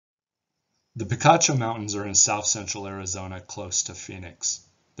The Picacho Mountains are in south-central Arizona, close to Phoenix.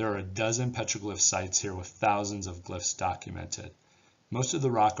 There are a dozen petroglyph sites here with thousands of glyphs documented. Most of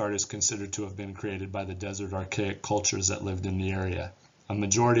the rock art is considered to have been created by the desert archaic cultures that lived in the area, a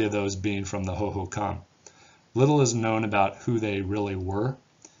majority of those being from the Hohokam. Little is known about who they really were.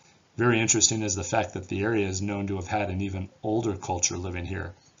 Very interesting is the fact that the area is known to have had an even older culture living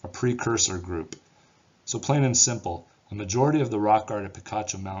here, a precursor group. So plain and simple, a majority of the rock art at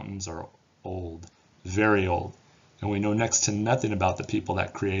Picacho Mountains are old, very old, and we know next to nothing about the people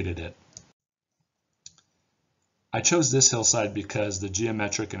that created it. I chose this hillside because the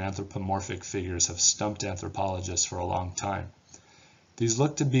geometric and anthropomorphic figures have stumped anthropologists for a long time. These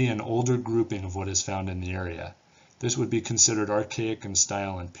look to be an older grouping of what is found in the area. This would be considered archaic in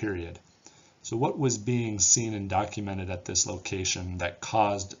style and period. So what was being seen and documented at this location that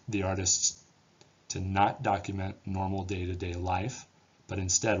caused the artists to not document normal day-to-day life, but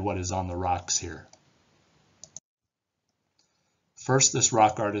instead what is on the rocks here? First, this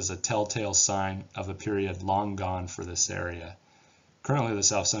rock art is a telltale sign of a period long gone for this area. Currently, the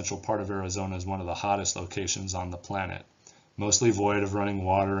south-central part of Arizona is one of the hottest locations on the planet, mostly void of running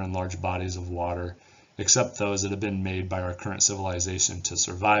water and large bodies of water, except those that have been made by our current civilization to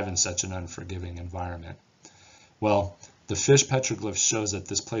survive in such an unforgiving environment. Well, the fish petroglyph shows that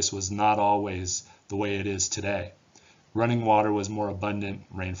this place was not always the way it is today. Running water was more abundant,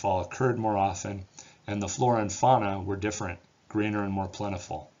 rainfall occurred more often, and the flora and fauna were different, greener and more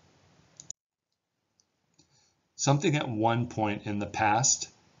plentiful. Something at one point in the past,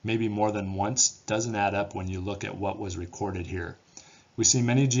 maybe more than once, doesn't add up when you look at what was recorded here. We see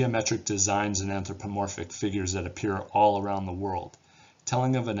many geometric designs and anthropomorphic figures that appear all around the world,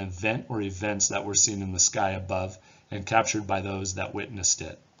 telling of an event or events that were seen in the sky above and captured by those that witnessed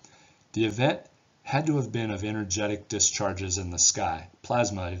it. The event had to have been of energetic discharges in the sky,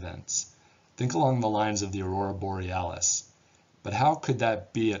 plasma events. Think along the lines of the aurora borealis. But how could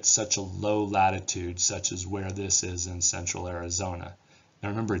that be at such a low latitude, such as where this is in central Arizona? Now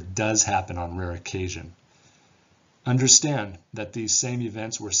remember, it does happen on rare occasion. Understand that these same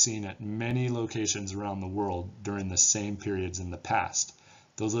events were seen at many locations around the world during the same periods in the past.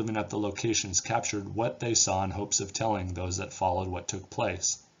 Those living at the locations captured what they saw in hopes of telling those that followed what took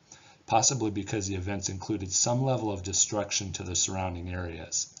place, possibly because the events included some level of destruction to the surrounding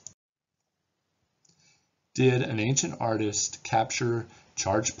areas. Did an ancient artist capture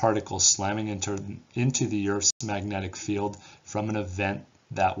charged particles slamming into the Earth's magnetic field from an event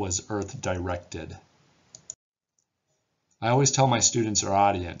that was Earth-directed? I always tell my students or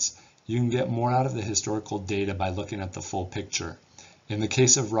audience, you can get more out of the historical data by looking at the full picture. In the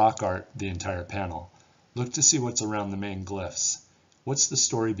case of rock art, the entire panel. Look to see what's around the main glyphs. What's the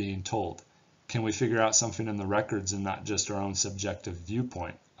story being told? Can we figure out something in the records and not just our own subjective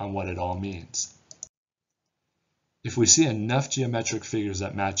viewpoint on what it all means? If we see enough geometric figures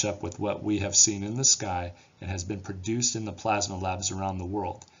that match up with what we have seen in the sky and has been produced in the plasma labs around the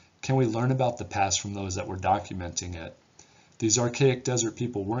world, can we learn about the past from those that were documenting it? These archaic desert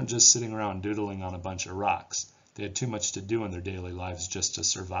people weren't just sitting around doodling on a bunch of rocks. They had too much to do in their daily lives just to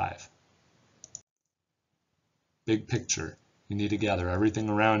survive. Big picture. You need to gather everything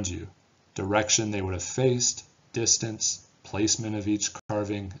around you. Direction they would have faced, distance, placement of each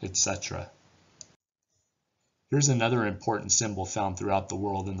carving, etc. Here's another important symbol found throughout the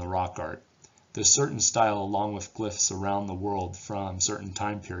world in the rock art. This certain style, along with glyphs around the world from certain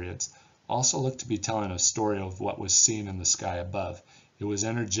time periods, also look to be telling a story of what was seen in the sky above. It was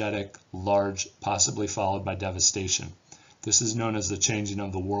energetic, large, possibly followed by devastation. This is known as the changing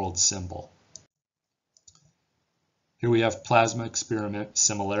of the world symbol. Here we have plasma experiment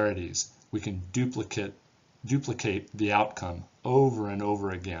similarities. We can duplicate the outcome over and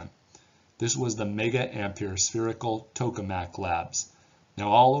over again. This was the mega ampere spherical tokamak labs. Now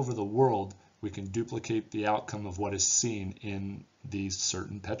all over the world, we can duplicate the outcome of what is seen in these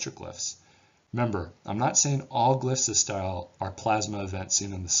certain petroglyphs. Remember, I'm not saying all glyphs of style are plasma events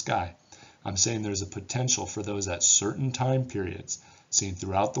seen in the sky. I'm saying there's a potential for those at certain time periods seen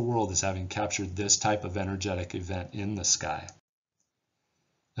throughout the world as having captured this type of energetic event in the sky.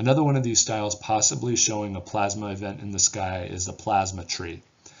 Another one of these styles possibly showing a plasma event in the sky is the plasma tree.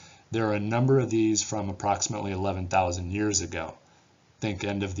 There are a number of these from approximately 11,000 years ago. Think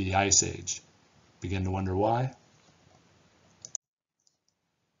end of the Ice Age. Begin to wonder why?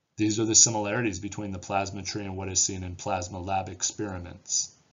 These are the similarities between the plasma tree and what is seen in plasma lab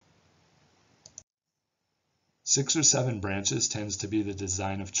experiments. 6 or 7 branches tends to be the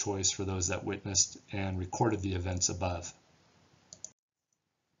design of choice for those that witnessed and recorded the events above.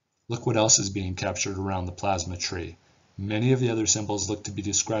 Look what else is being captured around the plasma tree. Many of the other symbols look to be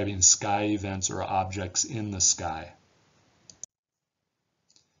describing sky events or objects in the sky.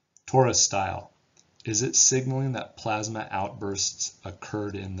 Torus style. Is it signaling that plasma outbursts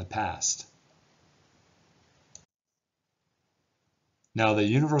occurred in the past? Now, the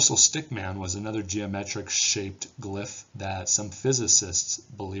universal stickman was another geometric-shaped glyph that some physicists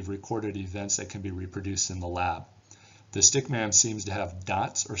believe recorded events that can be reproduced in the lab. The stickman seems to have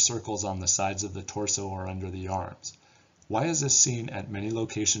dots or circles on the sides of the torso or under the arms. Why is this seen at many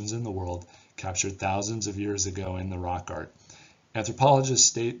locations in the world, captured thousands of years ago in the rock art? Anthropologists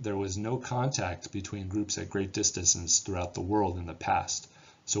state there was no contact between groups at great distances throughout the world in the past.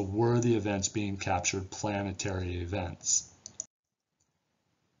 So were the events being captured planetary events?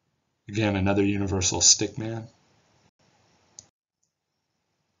 Again, another universal stickman.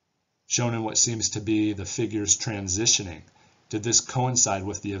 Shown in what seems to be the figures transitioning. Did this coincide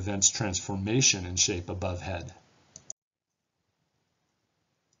with the event's transformation in shape above head?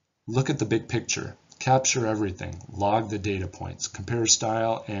 Look at the big picture. Capture everything. Log the data points. Compare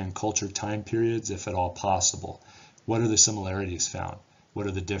style and culture time periods if at all possible. What are the similarities found? What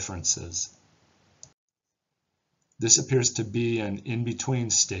are the differences? This appears to be an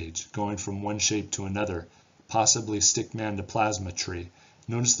in-between stage, going from one shape to another, possibly stickman to plasma tree.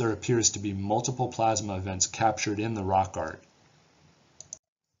 Notice there appears to be multiple plasma events captured in the rock art.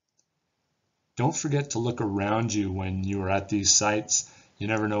 Don't forget to look around you when you are at these sites. You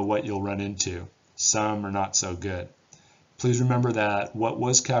never know what you'll run into. Some are not so good. Please remember that what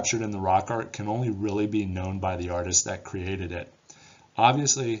was captured in the rock art can only really be known by the artist that created it.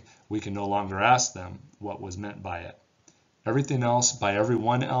 Obviously, we can no longer ask them what was meant by it. Everything else by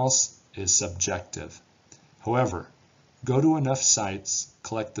everyone else is subjective. However, go to enough sites,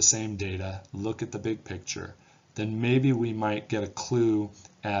 collect the same data, look at the big picture, then maybe we might get a clue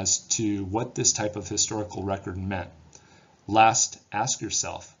as to what this type of historical record meant. Last, ask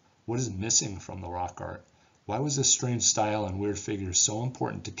yourself, what is missing from the rock art? Why was this strange style and weird figures so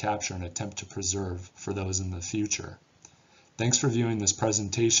important to capture and attempt to preserve for those in the future? Thanks for viewing this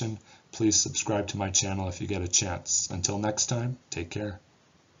presentation. Please subscribe to my channel if you get a chance. Until next time, take care.